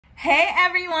Hey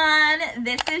everyone,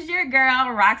 this is your girl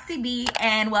Roxy B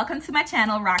and welcome to my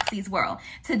channel Roxy's World.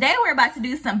 Today we're about to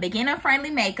do some beginner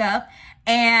friendly makeup,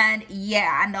 and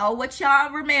yeah, I know what y'all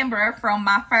remember from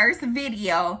my first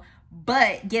video,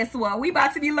 but guess what? We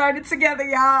about to be learning together,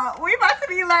 y'all. We about to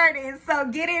be learning, so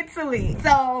get into it.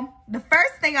 So the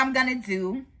first thing I'm gonna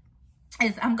do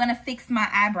is I'm gonna fix my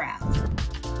eyebrows.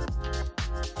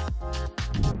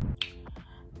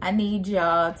 I need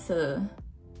y'all to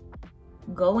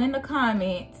go in the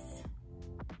comments,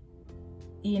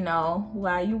 you know,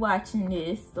 while you watching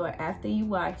this or after you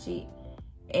watch it,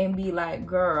 and be like,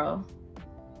 girl,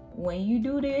 when you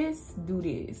do this, do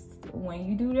this. When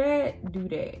you do that, do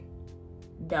that.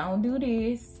 Don't do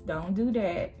this, don't do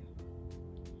that.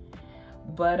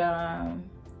 But I'm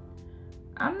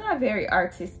not very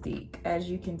artistic, as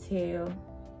you can tell,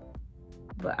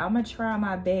 but I'm gonna try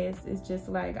my best. It's just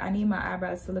like I need my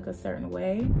eyebrows to look a certain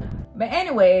way. But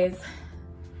anyways,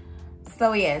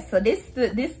 so yeah, so this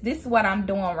is what I'm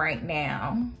doing right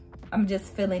now. I'm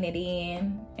just filling it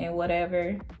in and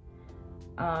whatever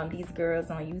these girls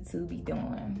on YouTube be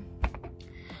doing.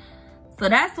 So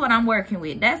that's what I'm working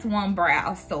with. That's one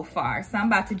brow so far. So I'm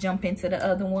about to jump into the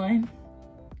other one.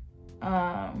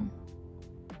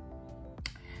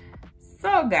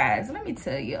 So guys, let me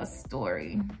tell you a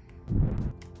story.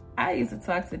 I used to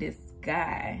talk to this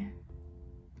guy,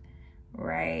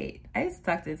 right? I used to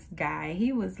talk to this guy.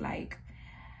 He was like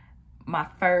my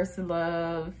first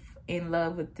love, in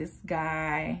love with this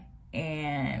guy.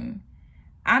 And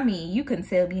I mean, you couldn't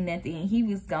tell me nothing. We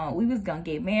was gonna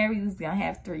get married. We was gonna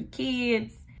have 3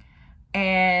 kids.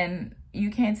 And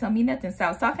you can't tell me nothing. So I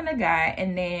was talking to a guy,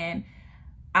 and then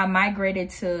I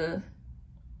migrated to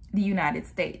the United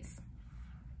States.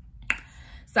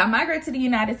 So I migrated to the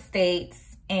United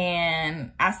States,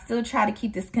 and I still try to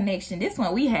keep this connection. This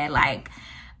one, we had like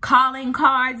calling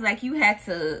cards. Like you had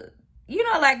to, you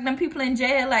know, like them people in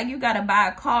jail, like you gotta buy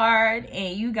a card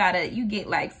and you get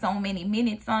like so many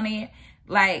minutes on it.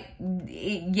 Like,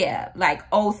 yeah, like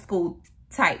old school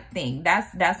type thing.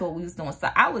 That's what we was doing. So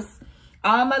I was,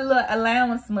 all my little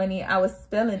allowance money, I was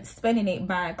spending it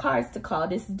buying cards to call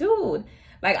this dude.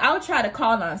 Like I would try to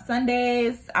call on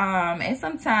Sundays, and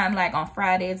sometimes like on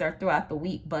Fridays or throughout the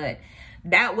week, but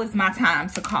that was my time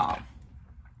to call.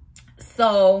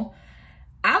 So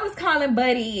I was calling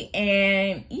Buddy,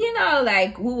 and you know,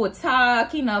 like we would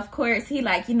talk, you know, of course he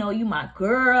like, you know, you my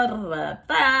girl, da, da,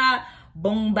 da,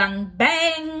 boom, bang,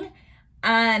 bang.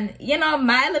 And you know,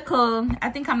 my little, I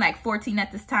think I'm like 14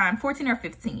 at this time, 14 or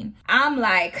 15. I'm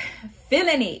like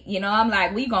feeling it, you know, I'm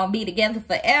like, we gonna be together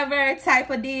forever type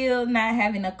of deal, not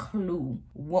having a clue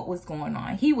what was going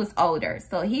on. He was older,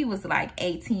 so he was like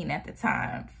 18 at the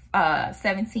time,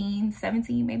 17,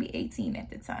 maybe 18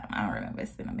 at the time. I don't remember,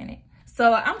 it's been a minute.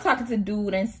 So I'm talking to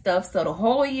dude and stuff. So the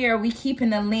whole year we keeping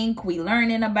the link, we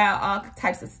learning about all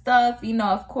types of stuff, you know,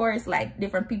 of course, like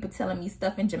different people telling me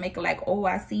stuff in Jamaica, like, oh,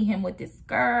 I see him with this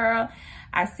girl,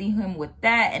 I see him with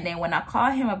that. And then when I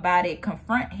call him about it,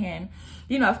 confront him,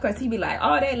 you know, of course he be like,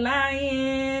 oh, they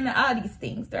lying, all these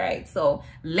things, right? So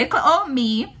little old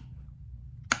me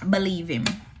believe him,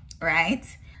 right?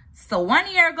 So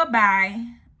 1 year go by,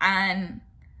 and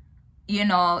you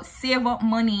know, save up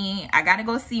money. I gotta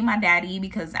go see my daddy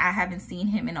because I haven't seen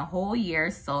him in a whole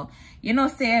year. So, you know,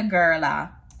 say a girl,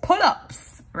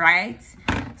 pull-ups, right?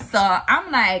 So I'm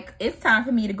like, it's time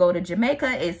for me to go to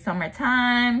Jamaica. It's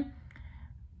summertime.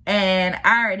 And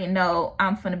I already know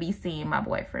I'm gonna be seeing my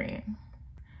boyfriend.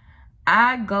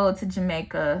 I go to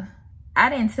Jamaica. I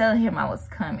didn't tell him I was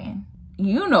coming.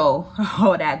 You know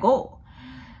how that go.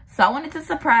 So I wanted to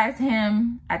surprise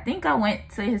him. I think I went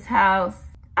to his house.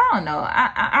 I don't know.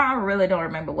 I really don't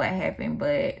remember what happened,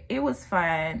 but it was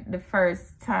fine. The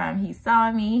first time he saw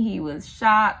me, he was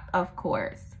shocked, of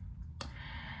course.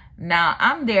 Now,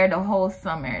 I'm there the whole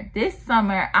summer. This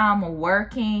summer, I'm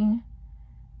working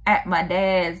at my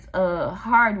dad's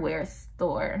hardware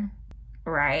store,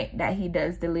 right? That he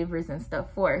does deliveries and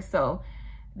stuff for. So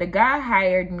the guy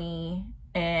hired me,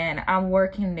 and I'm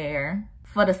working there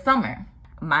for the summer.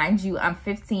 Mind you, I'm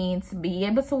 15. To be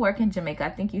able to work in Jamaica, I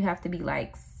think you have to be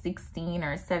like 16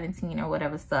 or 17 or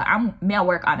whatever. So I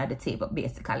work under the table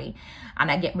basically, and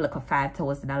I get like a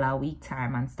 $5,000 a week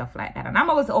time and stuff like that. And I'm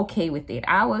always okay with it.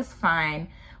 I was fine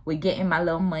with getting my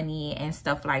little money and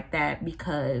stuff like that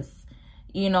because,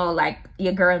 you know, like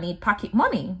your girl need pocket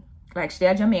money. Like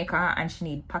she's Jamaica and she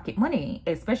need pocket money,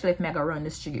 especially if I go run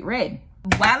the street red.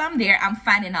 While I'm there, I'm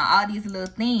finding out all these little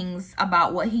things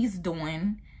about what he's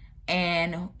doing.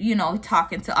 And, you know,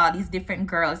 talking to all these different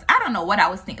girls. I don't know what I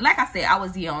was thinking. Like I said, I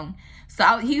was young.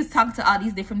 So he was talking to all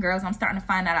these different girls. I'm starting to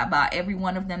find out about every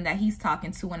one of them that he's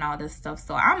talking to and all this stuff.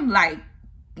 So I'm like,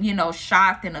 you know,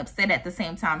 shocked and upset at the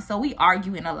same time. So we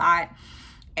arguing a lot,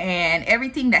 and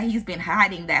everything that he's been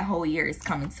hiding that whole year is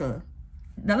coming to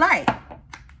the light.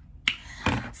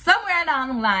 Somewhere down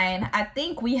the line, I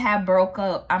think we have broke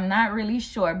up. I'm not really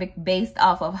sure, but based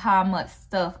off of how much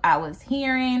stuff I was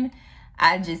hearing,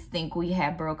 I just think we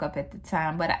had broke up at the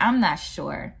time, but I'm not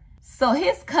sure. So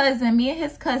his cousin, me and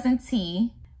his cousin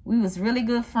T, we was really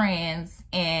good friends,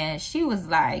 and she was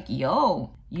like,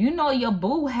 yo, you know your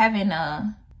boo having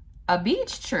a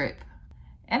beach trip.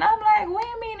 And I'm like, what do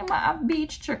you mean a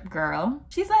beach trip, girl?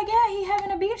 She's like, yeah, he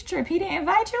having a beach trip. He didn't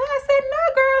invite you? I said,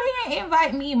 no, girl, he didn't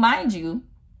invite me. Mind you,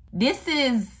 this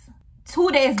is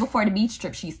 2 days before the beach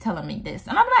trip. She's telling me this.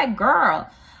 And I'm like, girl,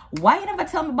 why you never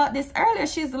tell me about this earlier?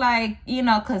 She's like, you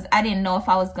know, because I didn't know if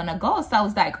I was going to go. So I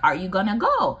was like, are you going to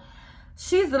go?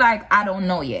 She's like, I don't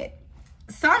know yet.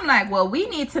 So I'm like, well, we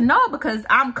need to know because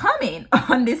I'm coming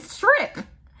on this trip.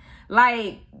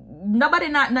 Like, nobody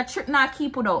not trip not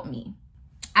keep without me.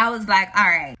 I was like, all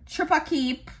right, trip I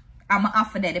keep. I'm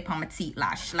offer that upon my teeth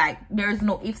lash. Like, there's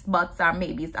no ifs, buts, or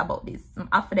maybes about this. I'm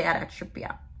offer that trip,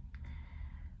 yeah.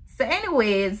 So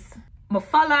anyways, my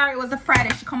follow her. It was a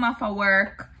Friday. She come off her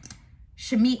work.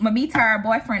 She meet her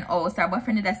boyfriend. Oh, so her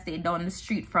boyfriend that stayed down the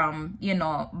street from, you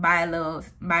know, my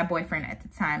boyfriend at the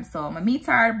time. So I meet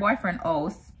her boyfriend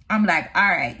house. I'm like, all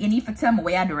right, you need to tell me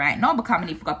what I do right now because I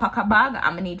need to go pack a bag.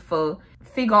 I'm gonna need to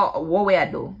figure out what I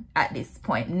do at this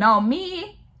point. Now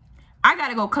me, I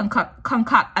gotta go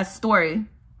concoct a story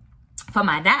for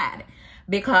my dad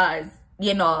because,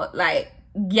 you know, like,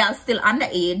 y'all still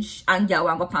underage and y'all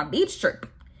want to go on a beach trip.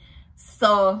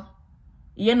 So,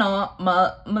 you know,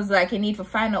 I was like, you need to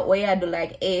find out what I do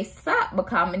like ASAP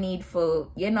because I need for,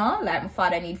 you know, like my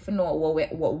father need to know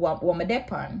what my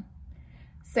dep on.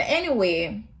 So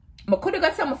anyway, I could have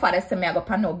got tell my father to me I go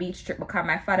on no beach trip because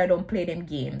my father don't play them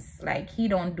games. Like, he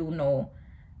don't do no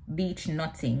beach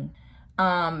nothing.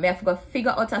 I have to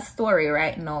figure out a story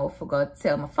right now for go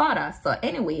tell my father. So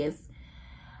anyways,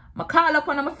 I call up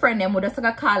one of my friend them. We just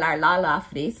gonna call her Lala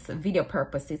for this video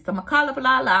purposes. So I call up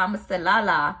Lala. I say,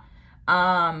 Lala,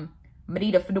 I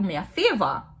need her to do me a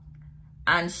favor.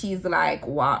 And she's like,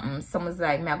 what? Someone's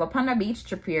like, I go on a beach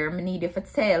trip here. I need you to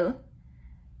tell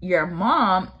your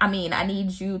mom. I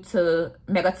need you to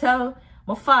I go tell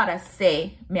my father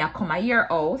say I come at your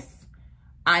house.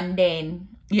 And then,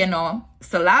 you know,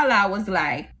 so Lala was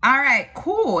like, all right,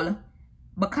 cool.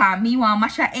 Because me want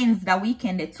Masha ends the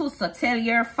weekend too. So tell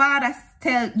your father,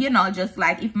 you know, just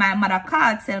like if my mother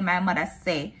called, tell my mother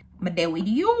say, I'm there with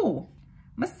you.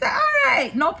 I say, all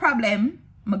right, no problem.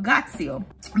 I got you.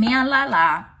 Me and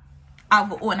Lala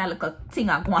have own a little thing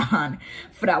I go on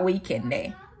for that weekend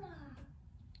there.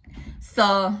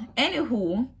 So,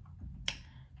 anywho,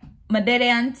 my daddy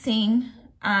and thing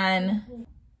and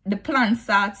the plan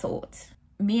starts out.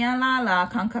 Me and Lala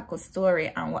concoct a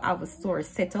story and we have a story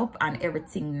set up and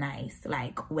everything nice.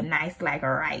 Like, we're nice like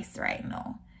rice right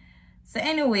now. So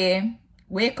anyway,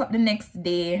 wake up the next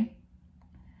day.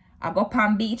 I go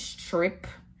on beach trip.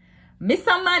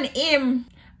 Mr. Man him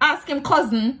ask him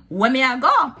cousin where me I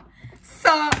go. So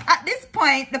at this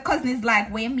point the cousin is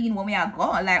like, what do you mean where me I go?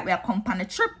 Like, we are come on a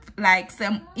trip. Like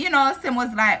some, you know, some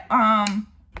was like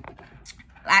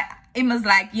it was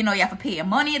like, you know, you have to pay your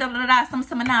money, some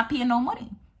not paying no money.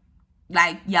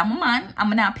 Like, yeah, my man, I'm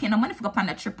not paying no money to go on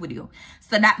a trip with you.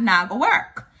 So that now go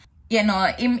work. You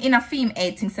know, in a film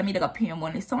 18, so me to go pay your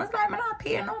money. So I was like, I'm not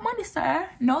paying no money, sir.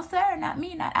 No, sir, not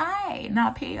me, not I.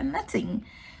 Not paying nothing.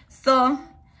 So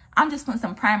I'm just putting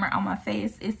some primer on my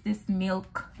face. It's this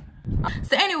milk.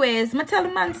 So anyways, I tell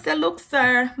the man, say, look,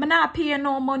 sir, I'm not paying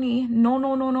no money. No,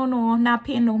 not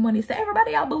paying no money. So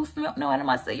everybody all boost me up now. And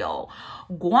I say, yo,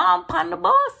 go on the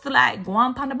bus. Like, go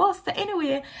on the bus. So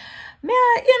anyway,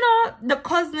 man, you know, the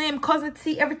cousin name, cousin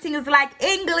T, everything is like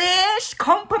English.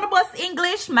 Come on the bus,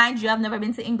 English. Mind you, I've never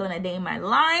been to England a day in my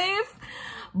life.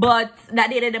 But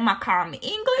that day they might call me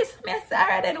English. Me say, all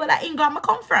right, then where that England I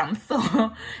come from. So,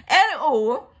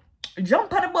 anyway,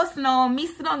 jump on the bus now. Me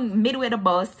sit down midway the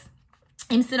bus.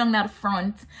 Him sit down at the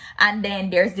front. And then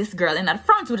there's this girl in the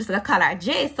front who just like call her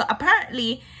Jay. So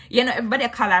apparently, you know, everybody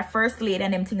call her first lady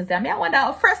and them things that me. I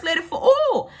wonder, first lady for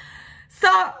who? So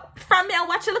from me, I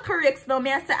watch a little Rex now.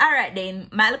 Me, I say, all right, then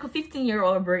my little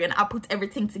 15-year-old brain, I put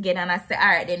everything together and I say, all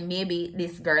right, then maybe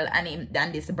this girl and him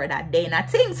and this brother, they not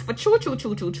things for choo.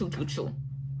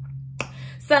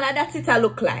 So now that's it I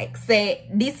look like. Say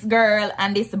this girl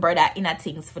and this brother in a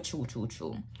things for choo.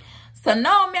 So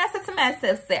now me I say to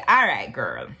myself, say, all right,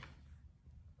 girl,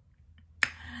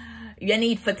 you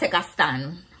need to take a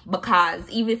stand because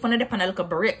even if you need to a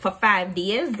break for 5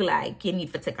 days, like, you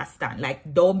need to take a stand.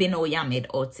 Like, don't be no yammed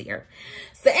out here.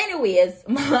 So anyways,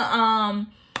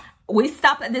 we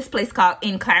stopped at this place called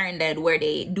in Clarendon where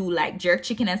they do like jerk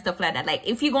chicken and stuff like that. Like,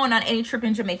 if you're going on any trip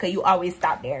in Jamaica, you always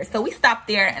stop there. So we stopped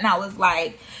there, and I was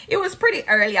like, it was pretty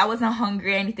early. I wasn't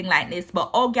hungry or anything like this,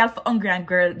 but all girl for hungry and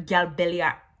girl belly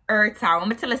are hurt. I'm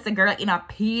gonna tell us the girl in a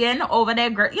pain over there,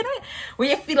 girl. You know, when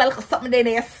you feel like something in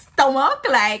your stomach,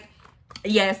 like,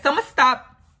 yeah. So I stopped,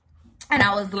 and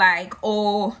I was like,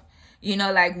 oh, you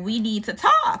know, like, we need to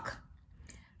talk.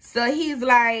 So he's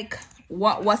like,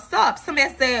 what's up?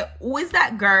 Somebody say, who is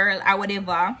that girl or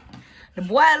whatever? The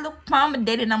boy look on my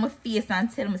dead in my face and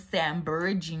tell me say I'm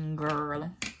virgin girl.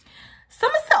 So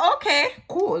I say, okay,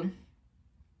 cool.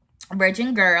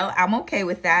 Virgin girl, I'm okay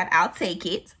with that. I'll take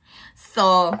it.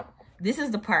 So this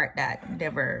is the part that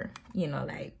never, you know,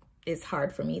 like, it's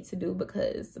hard for me to do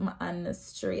because I'm on the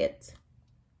straight.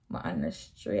 I'm on the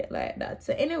straight like that.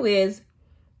 So anyways,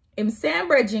 I'm saying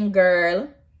virgin girl.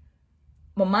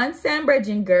 My man saying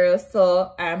virgin girl,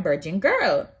 so I'm virgin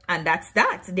girl. And that's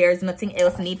that. There's nothing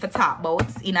else need for talk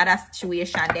about in that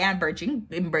situation there. I'm virgin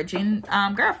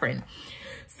girlfriend.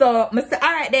 So I say,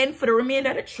 all right then, for the remainder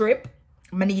of the trip,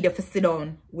 I need you to sit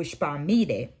down, wish for me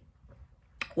there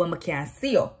when I can't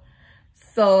see you.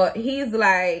 So he's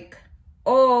like,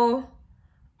 oh,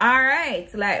 all right.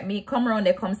 Like, me come around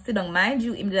there, come sit down. Mind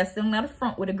you, him just sitting at the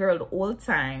front with the girl the whole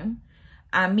time.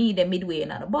 And me the midway in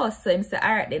the bus. So I say, all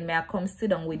right then, may I come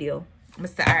sit down with you? I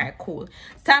say, all right, cool.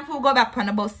 It's time for we go back on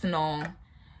the bus now.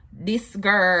 This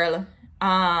girl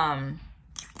in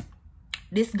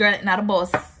the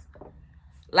bus,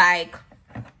 like,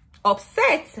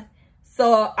 upset.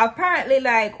 So apparently,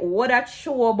 like, what that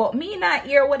show, but me not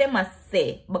hear what they must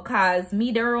say, because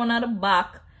me the run at the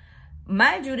back.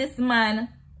 Mind you, this man,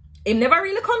 he never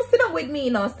really come sit down with me,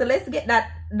 you know. So let's get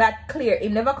that clear. He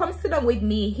never come sit down with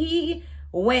me. He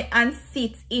went and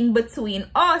sit in between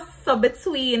us. So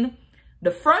between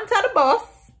the front of the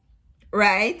bus,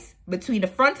 right? Between the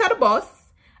front of the bus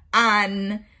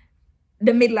and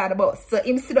the middle of the bus. So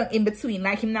him sit down in between,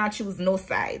 like him not choose no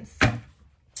sides.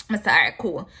 I said, all right,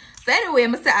 cool. So anyway,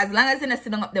 I said, as long as you're not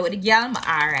sitting up there with the girl, I'm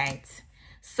all right.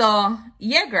 So,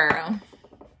 yeah, girl.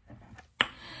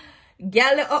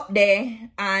 Girl up there,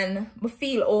 and I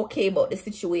feel okay about the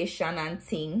situation and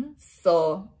things.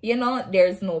 So, you know,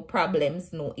 there's no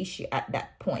problems, no issue at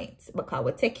that point, because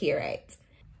we take care, right?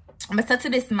 I said to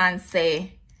this man,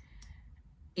 say,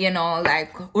 you know,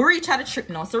 like, we reach out the trip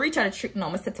now. So reach out the trip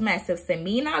now. I said to myself, say,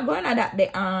 me not going to that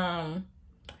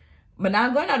but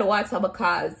not going to the water,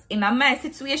 because in my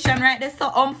situation right there, so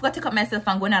I'm going to take up myself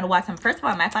and going to the water. First of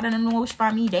all, my father don't know which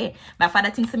for me there. My father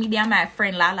thinks me there, my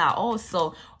friend Lala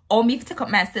also. Or me to take up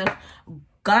myself,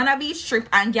 gonna be strip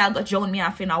and girl got drown me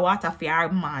off in the water for her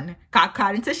man. Cause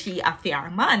according to she, a fair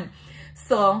man.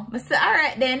 So I say, all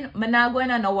right then, I'm not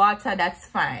going on the water, that's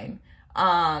fine.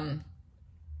 And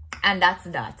that's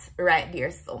that right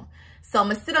there. So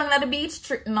I'm sit down at the beach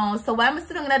trip now. So when I'm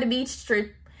sitting at the beach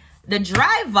trip, the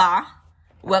driver,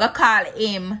 we'll call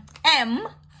him M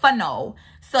for now.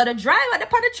 So the driver on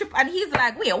the trip, and he's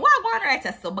like, wait, what going on right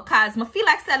there? So because I feel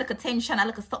like say look attention, I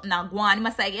look at something now going. He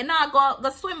must say, you know, go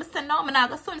swim. I say, no, I'm not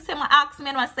go swim. Say, I ask me,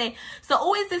 and I say, so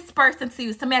who is this person to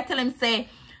you? So me I tell him, say,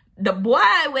 the boy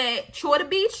where through the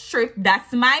beach trip,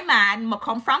 that's my man. I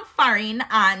come from foreign,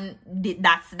 and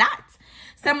that's that.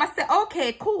 So I say,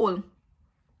 okay, cool.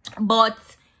 But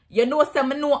you know, say, I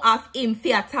know of him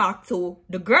for talk to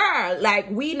the girl. Like,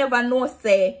 we never know,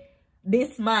 say,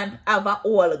 this man have a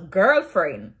old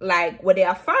girlfriend, like when they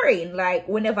are foreign. Like,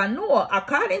 we never know.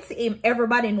 According to him,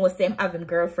 everybody knows him having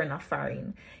girlfriend or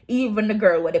foreign, even the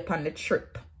girl with upon the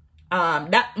trip.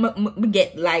 That we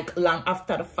get like long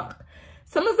after the fact.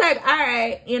 So I was like, all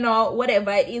right, you know,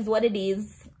 whatever, it is what it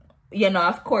is. You know,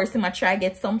 of course, I'm gonna try to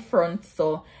get some front,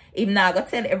 so I'm not gonna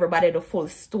tell everybody the full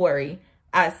story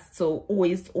as to who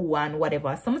is who and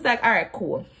whatever. So I was like, all right,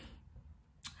 cool.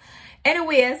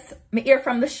 Anyways, me hear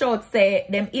from the show say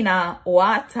them in a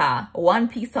water, one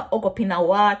piece of hook up in a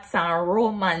water,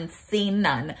 romancing,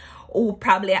 and who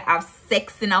probably have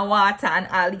sex in a water and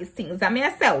all these things. I mean,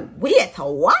 I say, wait,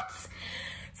 what?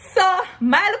 So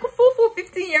my little foo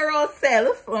 15-year-old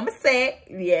self, I'm gonna say,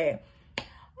 yeah. I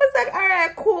was like, all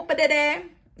right, cool, but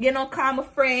then, you know, call my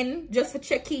friend just to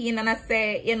check in, and I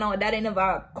say, you know, that ain't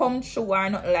never come true or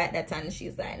nothing like that. And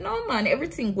she's like, no man,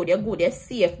 everything good, you're good, you're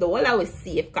safe. The whole I was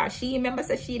safe, because she remember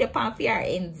say she the pan for her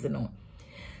ends, you know.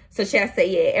 So she say,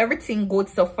 yeah, everything good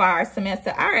so far. So me I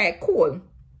say, all right, cool.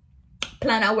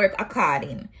 Plan to work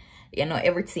according, you know,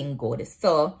 everything good.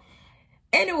 So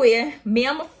anyway, me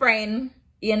and my friend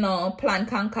you know, plan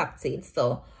concocted.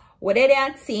 So what they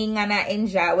are seeing and I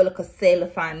enjoy we look a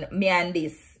self, and me and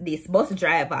this bus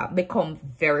driver become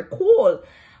very cool.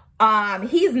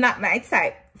 He's not my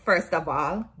type, first of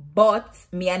all, but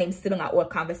me and him still at work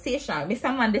conversation.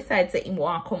 Mr. Man decides that him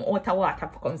want to come out of water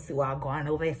to come see what going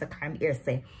over here. So come here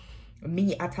say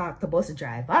me I talk to bus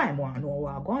driver, I want to know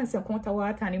what going. So come out of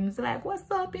water and him's like, what's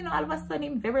up? You know, all of a sudden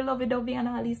him very lovey-dovey and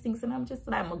all these things, and I'm just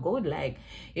like, I'm good, like,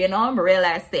 you know, I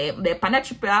realize the pan a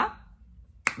trip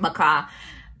because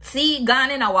see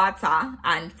gone in the water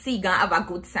and see gonna have a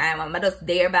good time, and I'm just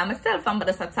there by myself, and I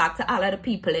just talk to all of the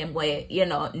people in where, you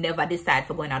know, never decide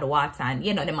for going out the water, and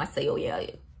you know, they must say, oh yeah,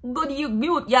 good,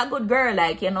 yeah, good girl,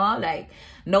 like, you know, like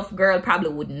enough girl probably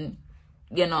wouldn't,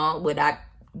 you know, with that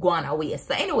going away.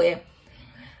 So anyway,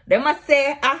 they must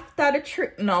say after the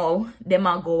trip now, they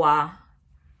might go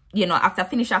you know, after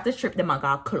finish off the trip, they might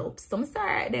go clubs. So I'm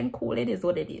sorry, then cool, it is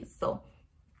what it is. So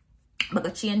I'm gonna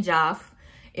change off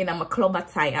in my club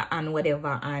attire and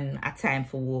whatever, and a time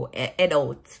for head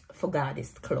out for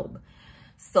this club.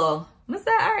 So I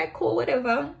say, all right, cool,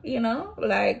 whatever, you know,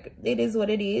 like it is what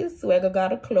it is. We're gonna go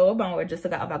to the club and we're just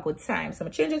gonna have a good time. So I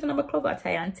change it in my club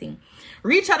attire and thing.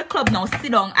 Reach at the club now,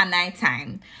 sit down at night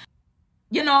time.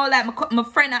 You know, like my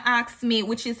friend asked me,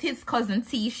 which is his cousin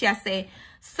T, she say,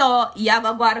 so you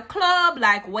gonna go to the club,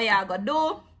 like what you gonna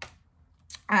do?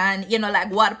 And, you know,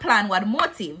 like, what plan, what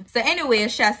motive? So, anyway,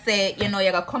 she say, you know,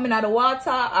 you're going to come in out of the water,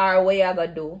 or what you going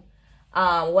to do?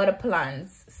 What are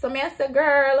plans? So, me, I said,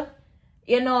 girl,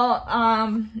 you know,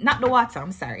 not the water,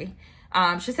 I'm sorry.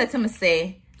 She said to me,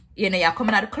 say, you know, you're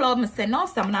coming out of the club. I said, no,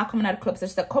 so I'm not coming out of the club. So,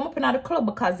 she said, come up in out of the club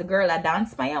because the girl, I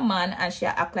dance by your man, and she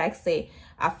act like, say,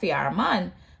 I fear her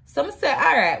man. So, I said,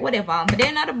 all right, whatever. But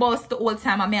then at the bus, the whole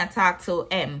time, I talk to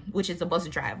M, which is the bus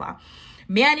driver.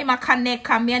 Me and him a connect,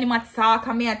 and me and him a talk,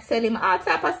 and me a tell him all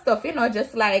type of stuff, you know,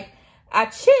 just like a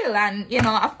chill. And, you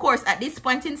know, of course, at this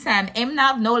point in time, him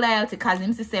not have no loyalty, because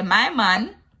him to say, my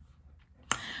man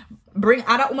bring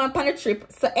other woman on the trip.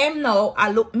 So him now,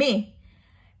 I look me.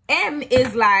 M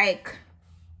is like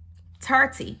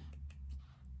 30.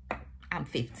 I'm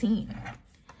 15.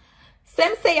 So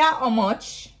him say, how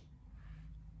much?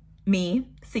 Me,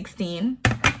 16.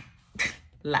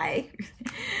 Like,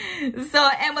 so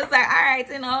Em was like, all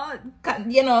right,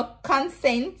 you know,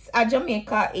 consent at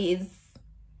Jamaica is,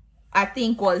 I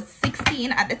think, was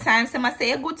 16 at the time. So I say,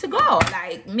 you're good to go.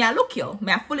 Like, me I look you,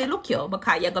 me I fully look you,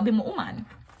 because you're gonna be my woman.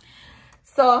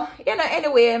 So, you know,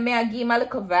 anyway, me I give my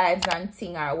little vibes and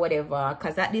thing or whatever,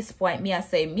 because at this point, me I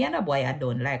say, me and a boy are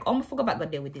done. Like, I'm gonna forget about go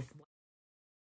there with this boy.